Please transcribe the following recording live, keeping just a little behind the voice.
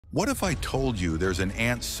What if I told you there's an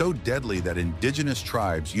ant so deadly that indigenous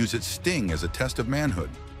tribes use its sting as a test of manhood?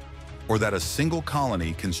 Or that a single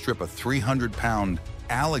colony can strip a 300-pound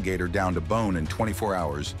alligator down to bone in 24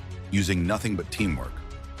 hours using nothing but teamwork?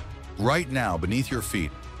 Right now, beneath your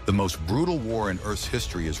feet, the most brutal war in Earth's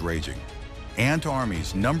history is raging. Ant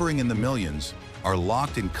armies, numbering in the millions, are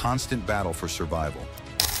locked in constant battle for survival.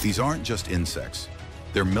 These aren't just insects.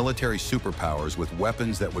 They're military superpowers with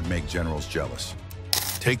weapons that would make generals jealous.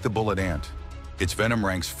 Take the bullet ant. Its venom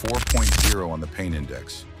ranks 4.0 on the pain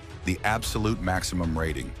index, the absolute maximum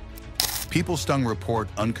rating. People stung report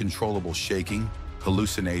uncontrollable shaking,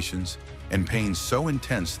 hallucinations, and pain so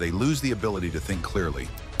intense they lose the ability to think clearly.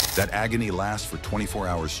 That agony lasts for 24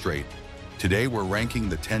 hours straight. Today, we're ranking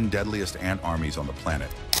the 10 deadliest ant armies on the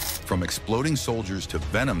planet. From exploding soldiers to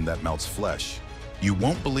venom that melts flesh, you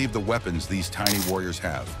won't believe the weapons these tiny warriors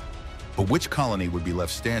have. But which colony would be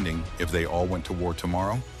left standing if they all went to war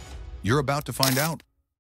tomorrow? You're about to find out.